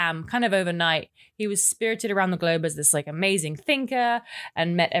then bam, kind of overnight, he was spirited around the globe as this like amazing thinker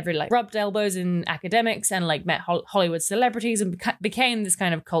and met rubbed elbows in academics and like met Hollywood celebrities and became this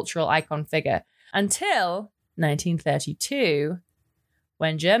kind of cultural icon figure until 1932,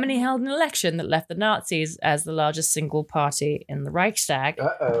 when Germany held an election that left the Nazis as the largest single party in the Reichstag.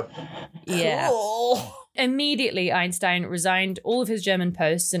 Uh-oh. Yeah. Cool. Immediately, Einstein resigned all of his German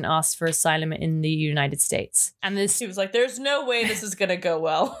posts and asked for asylum in the United States. And He was like, there's no way this is going to go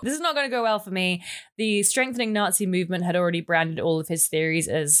well. this is not going to go well for me. The strengthening Nazi movement had already branded all of his theories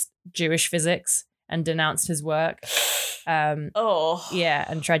as Jewish physics and denounced his work. Yeah,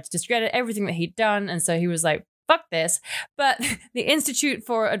 and tried to discredit everything that he'd done. And so he was like, fuck this. But the Institute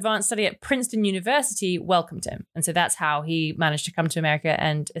for Advanced Study at Princeton University welcomed him. And so that's how he managed to come to America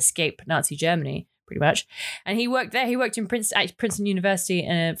and escape Nazi Germany, pretty much. And he worked there. He worked in Princeton University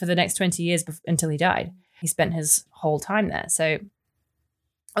for the next 20 years until he died. He spent his whole time there. So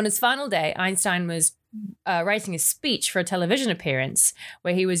on his final day, Einstein was writing a speech for a television appearance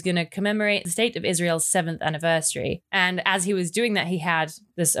where he was going to commemorate the State of Israel's 7th anniversary. And as he was doing that, he had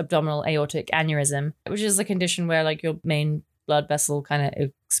this abdominal aortic aneurysm, which is a condition where like your main blood vessel kind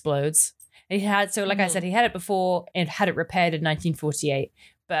of explodes. And he had, so like I said, he had it before and had it repaired in 1948.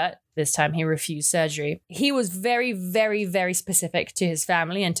 But this time he refused surgery. He was very, very, very specific to his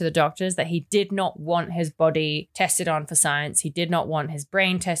family and to the doctors that he did not want his body tested on for science. He did not want his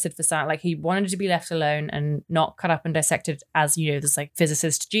brain tested for science. Like he wanted to be left alone and not cut up and dissected as, you know, this like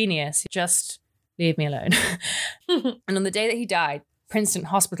physicist genius. Just leave me alone. And on the day that he died, Princeton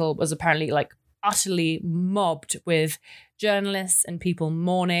Hospital was apparently like utterly mobbed with journalists and people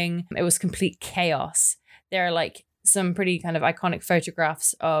mourning. It was complete chaos. There are like some pretty kind of iconic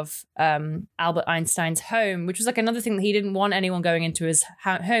photographs of Albert Einstein's home, which was like another thing that he didn't want anyone going into his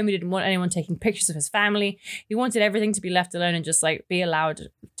home. He didn't want anyone taking pictures of his family. He wanted everything to be left alone and just like be allowed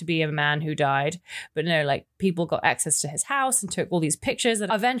to be a man who died. But no, like people got access to his house and took all these pictures.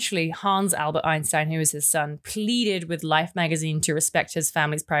 And eventually Hans Albert Einstein, who was his son, pleaded with Life magazine to respect his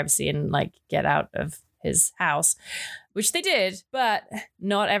family's privacy and like get out of his house, which they did, but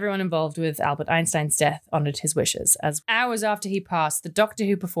not everyone involved with Albert Einstein's death honored his wishes. As hours after he passed, the doctor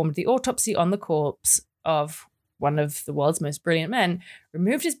who performed the autopsy on the corpse of one of the world's most brilliant men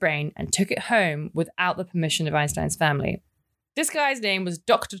removed his brain and took it home without the permission of Einstein's family. This guy's name was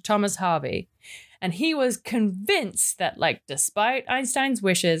Dr. Thomas Harvey, and he was convinced that, like, despite Einstein's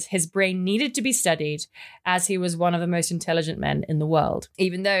wishes, his brain needed to be studied, as he was one of the most intelligent men in the world.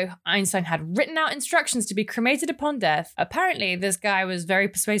 Even though Einstein had written out instructions to be cremated upon death, apparently this guy was very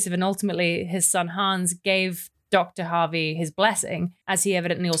persuasive, and ultimately his son Hans gave Dr. Harvey his blessing, as he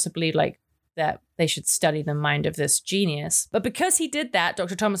evidently also believed, like, that they should study the mind of this genius. But because he did that,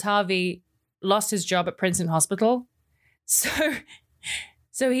 Dr. Thomas Harvey lost his job at Princeton Hospital.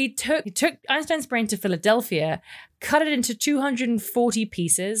 So he took Einstein's brain to Philadelphia, cut it into 240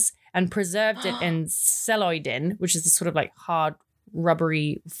 pieces, and preserved it in celloidin, which is this sort of like hard,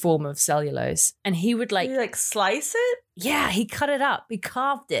 rubbery form of cellulose. And he would Did you slice it? Yeah, he cut it up. He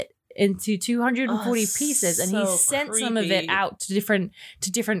carved it into 240 pieces, and he sent some of it out to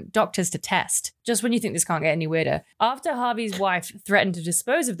different doctors to test. Just when you think this can't get any weirder. After Harvey's wife threatened to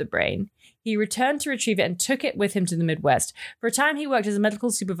dispose of the brain, he returned to retrieve it and took it with him to the Midwest. For a time, he worked as a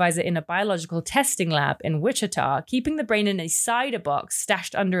medical supervisor in a biological testing lab in Wichita, keeping the brain in a cider box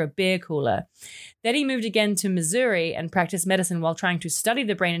stashed under a beer cooler. Then he moved again to Missouri and practiced medicine while trying to study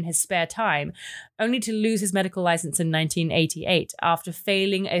the brain in his spare time, only to lose his medical license in 1988 after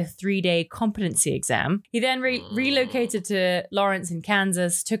failing a 3-day competency exam. He then relocated to Lawrence in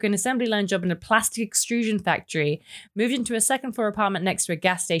Kansas, took an assembly line job in a plastic extrusion factory, moved into a second-floor apartment next to a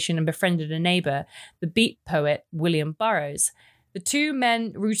gas station, and befriended a neighbor, the beat poet William Burroughs. The two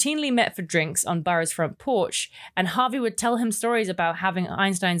men routinely met for drinks on Burroughs' front porch, and Harvey would tell him stories about having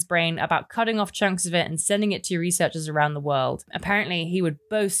Einstein's brain, about cutting off chunks of it and sending it to researchers around the world. Apparently, he would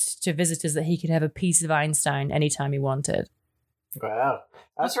boast to visitors that he could have a piece of Einstein anytime he wanted. Wow.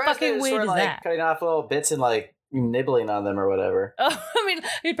 I was How surprised fucking they weird were is like that? cutting off little bits and like nibbling on them or whatever. Oh, I mean,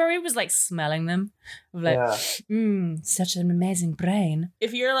 he probably was like smelling them. Like, such an amazing brain.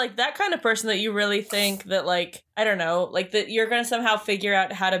 If you're like that kind of person that you really think that, like, I don't know, like that you're going to somehow figure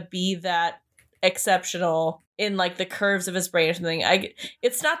out how to be that exceptional in like the curves of his brain or something,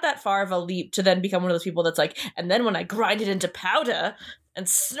 it's not that far of a leap to then become one of those people that's like, and then when I grind it into powder and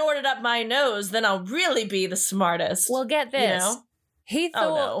snort it up my nose, then I'll really be the smartest. Well, get this. You know? He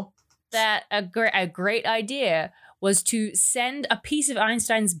thought that a great idea was to send a piece of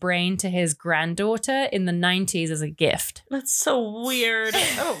Einstein's brain to his granddaughter in the 90s as a gift. That's so weird.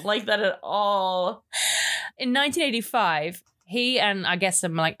 I don't like that at all. In 1985, he and I guess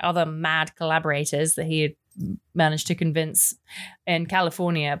some like other mad collaborators that he had managed to convince in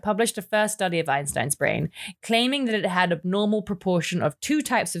California published a first study of Einstein's brain, claiming that it had abnormal proportion of two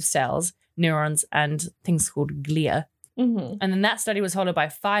types of cells, neurons and things called glia. Mm-hmm. And then that study was followed by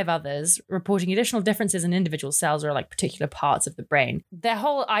 5 others, reporting additional differences in individual cells or like particular parts of the brain. Their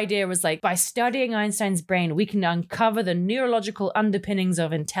whole idea was like, by studying Einstein's brain, we can uncover the neurological underpinnings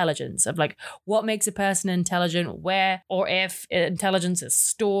of intelligence, of like what makes a person intelligent, where or if intelligence is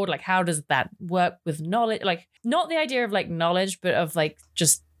stored, like how does that work with knowledge? Like not the idea of like knowledge, but of like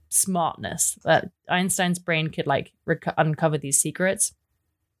just smartness, that Einstein's brain could like uncover these secrets.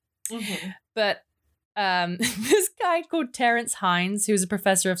 Mm-hmm. But this guy called Terence Hines, who's a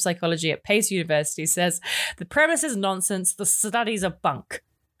professor of psychology at Pace University, says the premise is nonsense. The studies are bunk.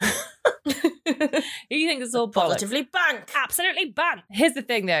 You think it's all bollocks? Positively bunk. Absolutely bunk. Here's the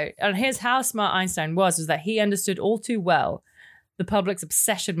thing, though, and here's how smart Einstein was that he understood all too well the public's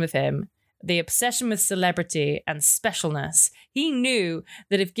obsession with him, the obsession with celebrity and specialness. He knew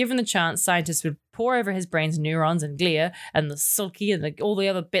that if given the chance, scientists would pore over his brain's neurons and glia and the sulci and all the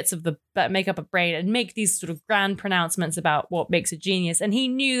other bits of that make up a brain and make these sort of grand pronouncements about what makes a genius. And he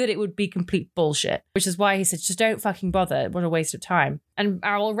knew that it would be complete bullshit, which is why he said, just don't fucking bother. What a waste of time. And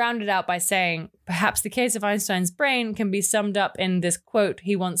I will round it out by saying, perhaps the case of Einstein's brain can be summed up in this quote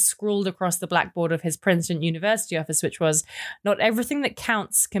he once scrawled across the blackboard of his Princeton University office, which was, not everything that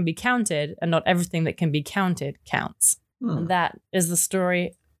counts can be counted, and not everything that can be counted counts. And that is the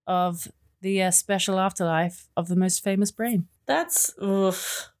story of the special afterlife of the most famous brain. That's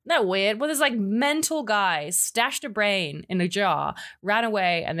oof. Isn't that weird? Well, there's like mental guys stashed a brain in a jar, ran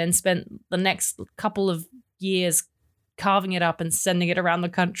away, and then spent the next couple of years carving it up and sending it around the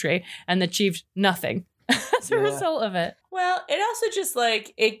country and achieved nothing as a result of it. Well, it also just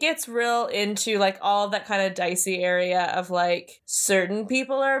like, it gets real into like all that kind of dicey area of like certain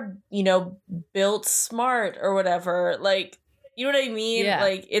people are, you know, built smart or whatever. Like, you know what I mean? Yeah.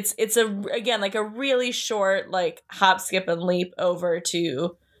 Like it's again, like a really short, like hop, skip and leap over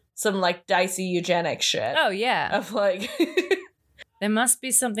to some like dicey eugenic shit. Oh, yeah. Of like, There must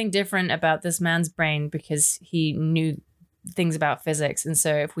be something different about this man's brain because he knew things about physics. And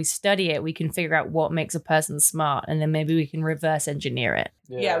so if we study it, we can figure out what makes a person smart, and then maybe we can reverse engineer it.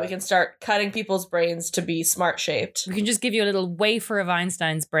 yeah, we can start cutting people's brains to be smart shaped. We can just give you a little wafer of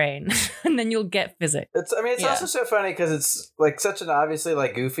Einstein's brain and then you'll get physics. It's Yeah. also so funny because it's like such an obviously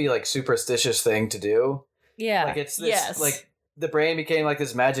like goofy, like superstitious thing to do. Yeah. Like it's this, Yes. like the brain became like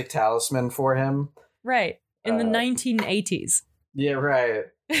this magic talisman for him. Right. In the Uh, 1980s. Yeah, right.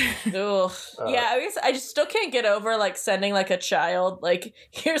 Ugh. Yeah, I guess I just still can't get over like sending like a child like,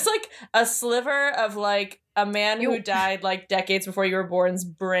 here's like a sliver of like a man who died like decades before you were born's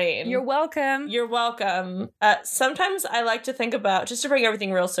brain. You're welcome. You're welcome. Sometimes I like to think about, just to bring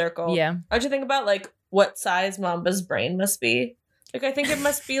everything real circle, Yeah. I like to think about like what size Mamba's brain must be. Like I think it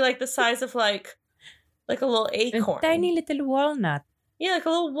must be like the size of like a little A acorn. tiny little walnut. Yeah, like a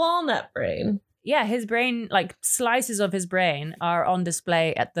little walnut brain. Yeah, his brain, like slices of his brain, are on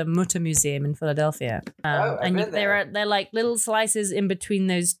display at the Mutter Museum in Philadelphia. I've And been there. they're like little slices in between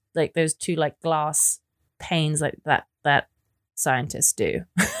those two like glass panes like that scientists do.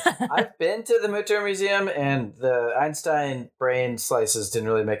 I've been to the Mutter Museum, and the Einstein brain slices didn't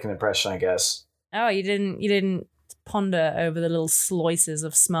really make an impression, I guess. Oh, you didn't ponder over the little slices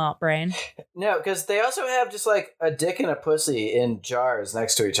of smart brain. No, because they also have just like a dick and a pussy in jars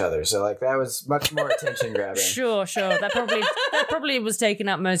next to each other. So like that was much more attention grabbing. Sure. That probably was taking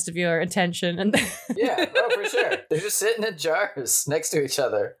up most of your attention, and Yeah, oh for sure. They're just sitting in jars next to each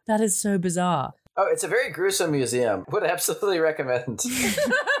other. that is so bizarre. Oh, it's a very gruesome museum. Would absolutely recommend.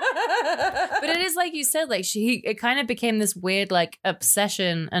 But it is like you said, like it kind of became this weird like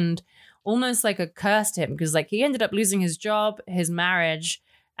obsession and almost like a curse to him, because like he ended up losing his job, his marriage,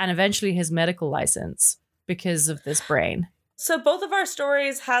 and eventually his medical license because of this brain. So both of our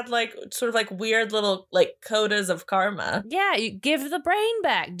stories had like sort of like weird little like codas of karma. Yeah, you give the brain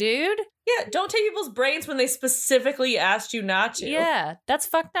back, dude. Yeah, don't take people's brains when they specifically asked you not to. Yeah, that's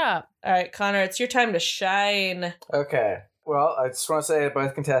fucked up. All right, Connor, it's your time to shine. Okay. Well, I just want to say to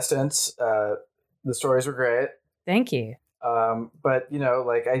both contestants, the stories were great. Thank you. But you know,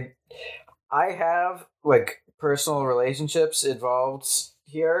 like I have like personal relationships involved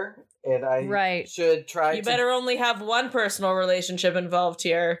here, and I Right. should try. You better only have one personal relationship involved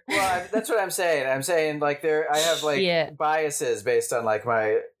here. Well, that's what I'm saying. I'm saying like I have like Yeah. biases based on like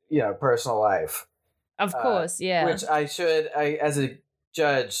my personal life, Of course, yeah. which I as a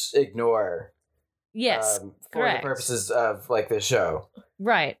judge ignore. Yes, for correct. the purposes of like this show.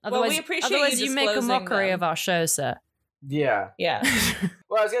 Right. Well, Otherwise, we appreciate you you make a disclosing mockery them. of our show, sir. Yeah. Yeah.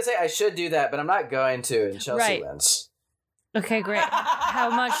 Well, I was gonna say I should do that, but I'm not going to. And Chelsea Right. wins. Okay, great. How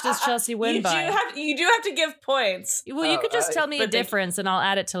much does Chelsea win you by? You do have to give points. Well, you could just tell me a but they- difference and I'll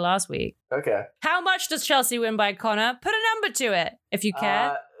add it to last week. Okay. How much does Chelsea win by, Connor? Put a number to it, if you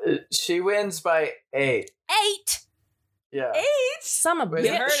care. She wins by 8. 8! Yeah. 8? Some of Wait,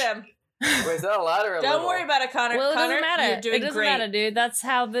 You bitch. heard him. Wait, is that a lot or a Don't little? worry about it, Connor. Well, it Connor, doesn't matter. You're doing It doesn't great. matter, dude. That's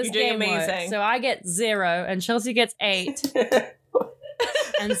how this You're doing game amazing. works. So I get 0 and Chelsea gets 8.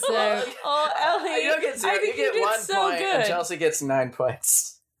 And so Ellie, You don't get 0. I You think get did 1 so point, good. and Chelsea gets 9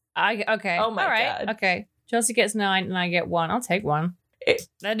 points. okay. Oh my all right. God. Okay. Chelsea gets 9 and I get 1. I'll take 1.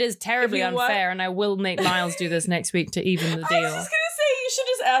 That is terribly If you want- unfair, and I will make Miles do this next week to even the I was deal. just gonna say you should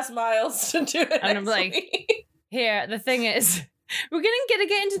just ask Miles to do it. And I'm next like- week. Here, the thing is, we're gonna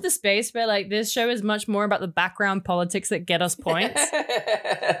get into the space where like this show is much more about the background politics that get us points.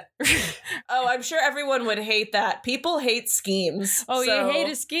 Oh, I'm sure everyone would hate that. People hate schemes. Oh, so- you hate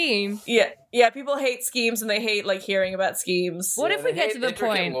a scheme. Yeah. People hate schemes and they hate like hearing about schemes. What if we they get hate to the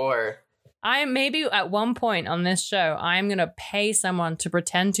intricate point? Lore. I maybe at one point on this show, I'm gonna pay someone to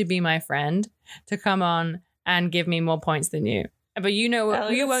pretend to be my friend to come on and give me more points than you. But you know,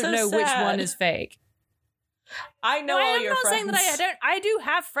 Ellie, you that's won't so know which sad. one is fake. I know No, all I'm your not friends. saying that I don't. I do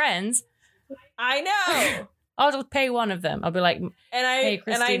have friends. I know. I'll just pay one of them. I'll be like, And Hey,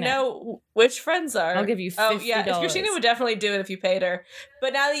 and I Christina. know which friends are. I'll give you Oh yeah, $50. Christina would definitely do it if you paid her.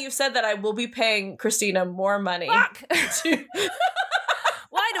 But now that you've said that, I will be paying Christina more money. fuck. to-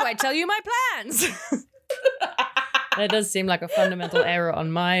 Why do I tell you my plans? That does seem like a fundamental error on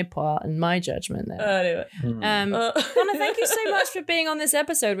my part and my judgment there. Anyway. Connor, thank you so much for being on this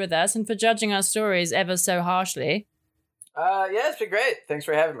episode with us and for judging our stories ever so harshly. Yeah, it's been great. Thanks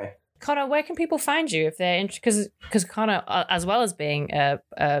for having me. Connor, where can people find you if they're interested? Because Connor, as well as being a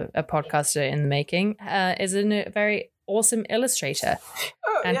podcaster in the making, is a very awesome illustrator.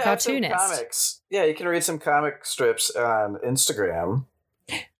 Oh, And yeah, I have some cartoonist. comics. Yeah, you can read some comic strips on Instagram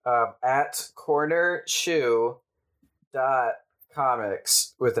at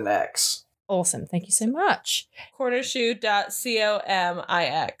cornershoe.comics with an X. Awesome. Thank you so much.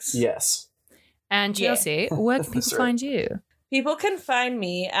 Cornershoe.comix. Yes. And Yeah. Chelsea, where can people That's right. find you? People can find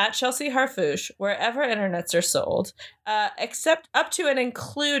me at Chelsea Harfouche wherever internets are sold, except up to and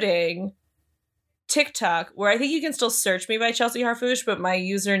including TikTok, where I think you can still search me by Chelsea Harfouche, but my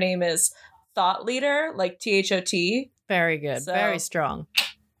username is Thought Leader, like THOT. Very good. So- Very strong.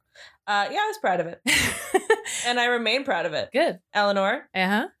 Yeah, I was proud of it, and I remain proud of it. Good. Eleanor,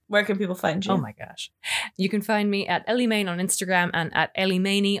 Uh-huh. where can people find you? Oh my gosh. You can find me at Ellie Main on Instagram and at Ellie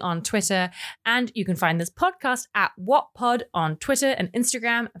Maney on Twitter. And you can find this podcast at WhatPod on Twitter and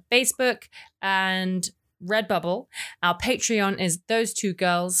Instagram, Facebook, and Redbubble. Our Patreon is Those Two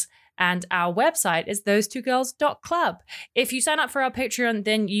Girls. And our website is those2girls.club. If you sign up for our Patreon,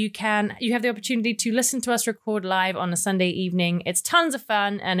 then you have the opportunity to listen to us record live on a Sunday evening. It's tons of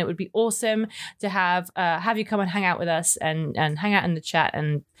fun, and it would be awesome to have you come and hang out with us and hang out in the chat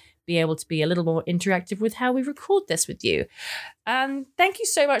and be able to be a little more interactive with how we record this with you. Thank you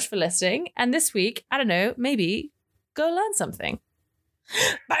so much for listening. And this week, I don't know, maybe go learn something.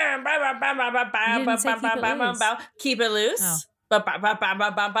 Bam, bam, bam, bam, bam, bam, You didn't say bam, bam, keep it bam, bam, loose. bam. Keep it loose. Oh. Ba, ba, ba, ba,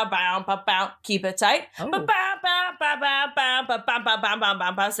 ba, ba, ba, ba, ba, ba. Keep it tight. Oh. Ba, ba, ba, ba, ba, ba, ba, ba, ba, ba, ba,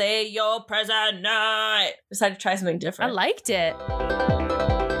 ba, ba. Say your prayers at night. Decided to try something I different. liked it.